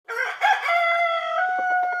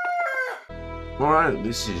Alright,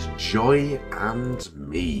 this is Joy and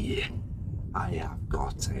me. I have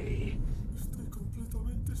got a... Estoy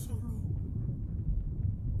completamente solo.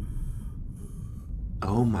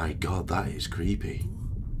 Oh my god, that is creepy.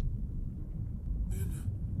 Ven,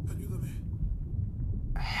 ayúdame.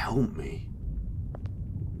 Help me?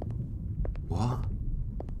 What?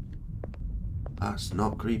 That's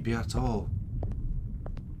not creepy at all.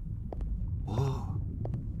 What?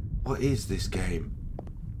 What is this game?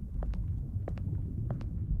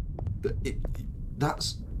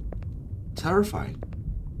 That's terrifying.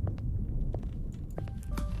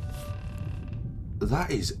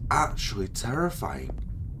 That is actually terrifying.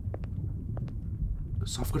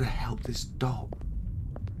 So I've got to help this doll.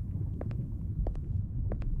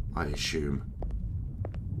 I assume.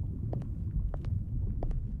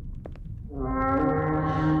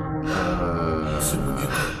 Ese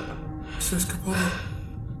muñeco se ha escapado.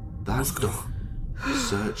 That Búscalo. door.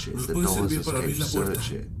 Search it. Nos The puede door has servir para abrir escaped. la puerta.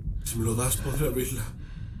 Search it. Si me lo das, podré abrirla.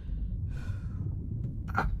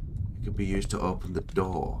 It could be used to open the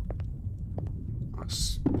door.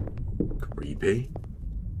 That's creepy.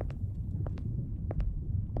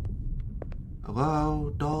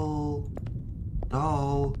 Hello, doll.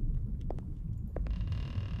 Doll.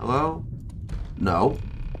 Hello? No.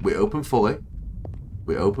 We open fully.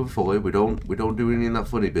 We open fully. We don't do any of that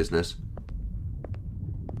funny business.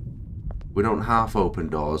 We don't half open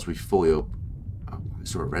doors. We fully open. Oh, I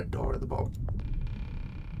saw a red door at the bottom.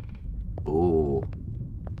 Oh.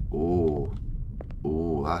 Oh.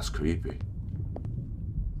 Oh, that's creepy.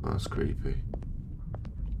 That's creepy.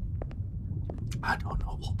 I don't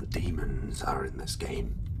know what the demons are in this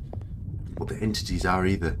game. What the entities are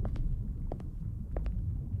either.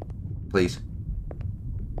 Please.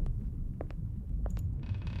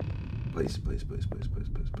 Please, please, please, please, please,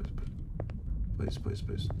 please, please, please. Please, please,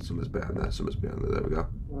 please. Someone's behind there. Someone's behind there. There we go.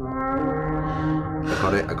 I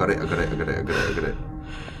got it. I got it. I got it. I got it. I got it. I got it.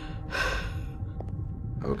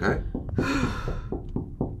 Okay.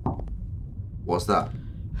 What's that?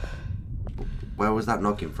 Where was that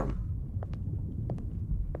knocking from?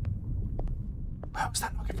 Where was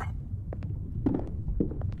that knocking from?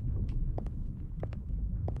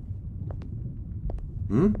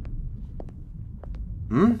 Hmm?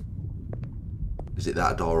 Hmm? Is it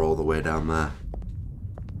that door all the way down there?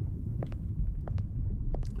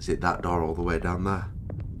 Is it that door all the way down there?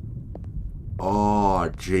 Oh,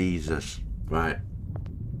 Jesus. Right.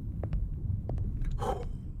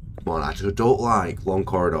 Come on, I just don't like long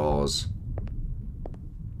corridors.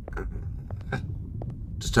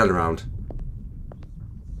 Just turn around.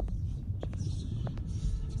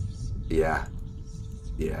 Yeah.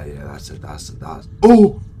 Yeah, that's it. That's it. That's...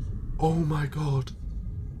 Oh! Oh my god.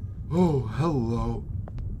 Oh, hello.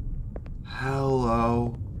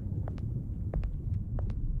 Hello.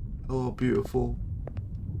 Hello, beautiful.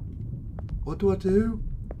 What do I do?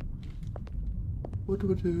 What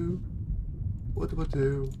do I do? What do I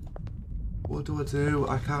do? What do I do?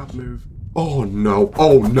 I can't move. Oh no.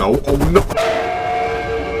 Oh no. Oh no.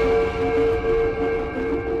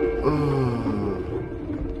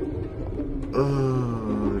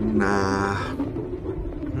 Nah.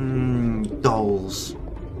 Dolls.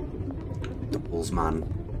 Dolls, man.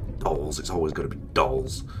 Dolls. It's always got to be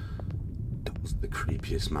dolls. Dolls are the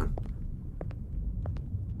creepiest, man.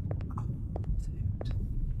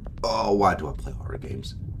 Oh, why do I play horror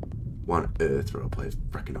games? Why on earth do I play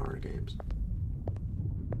freaking horror games?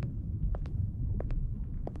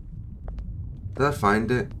 Did I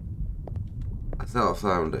find it? I thought I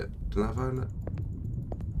found it. Did I find it?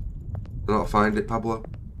 Did I not find it, Pablo?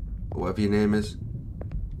 Or whatever your name is?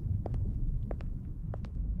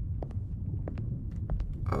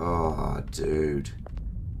 Oh, dude.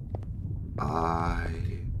 I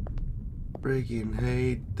freaking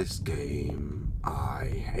hate this game. I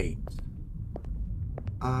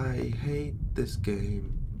hate this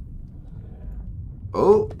game.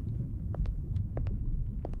 Oh!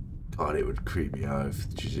 God, it would creep me out if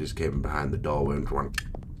she just came behind the doorway and went.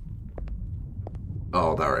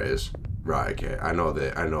 Oh, there it is. Right, okay. I know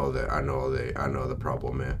the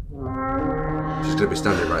problem here. She's gonna be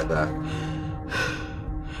standing right there.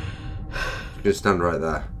 She's gonna stand right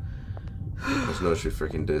there. There's no she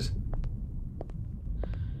freaking does.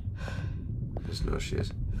 There's no she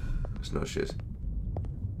is. There's no she is.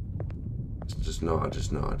 Just no, I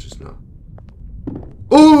just know.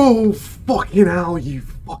 Oh, fucking hell, you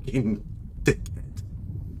fucking dickhead.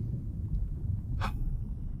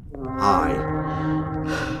 Hi.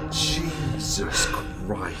 Jesus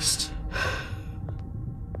Christ.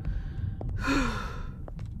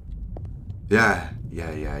 Yeah.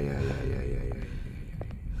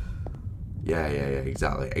 Yeah,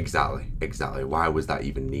 exactly. Why was that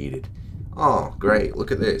even needed? Oh, great,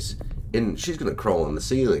 look at this. She's going to crawl on the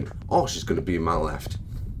ceiling. Oh, she's going to be in my left.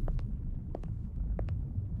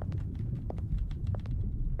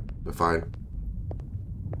 We're fine.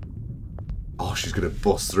 Oh, she's going to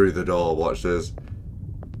bust through the door. Watch this.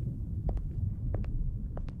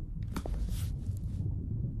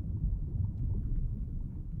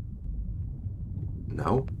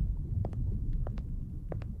 No.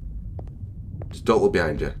 Just don't look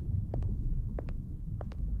behind you.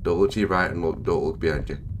 Don't look to your right and don't look behind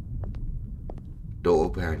you. Don't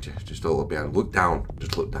look behind you. Just don't look behind. Look down.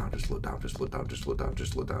 Just look down. Just look down. Just look down. Just look down.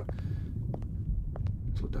 Just look down.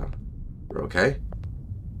 Just look down. We're okay?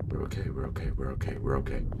 We're okay. We're okay. We're okay. We're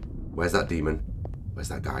okay. Where's that demon? Where's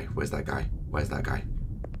that guy? Where's that guy? Where's that guy?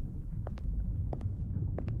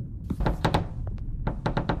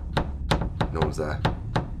 No one's there.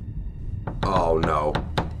 Oh no.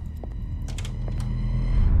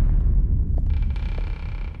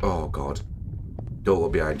 Oh god. Don't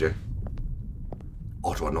look behind you.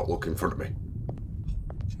 Or do I not look in front of me?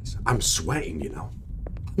 Jeez. I'm sweating, you know.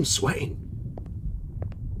 I'm sweating.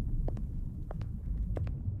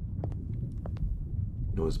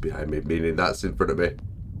 No one's behind me, meaning that's in front of me.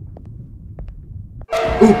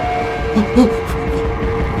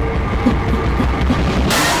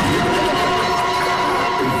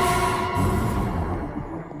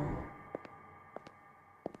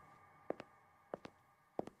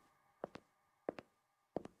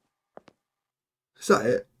 Is that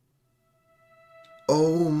it?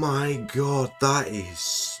 Oh my god, that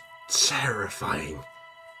is terrifying.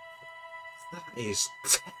 That is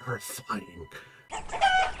terrifying.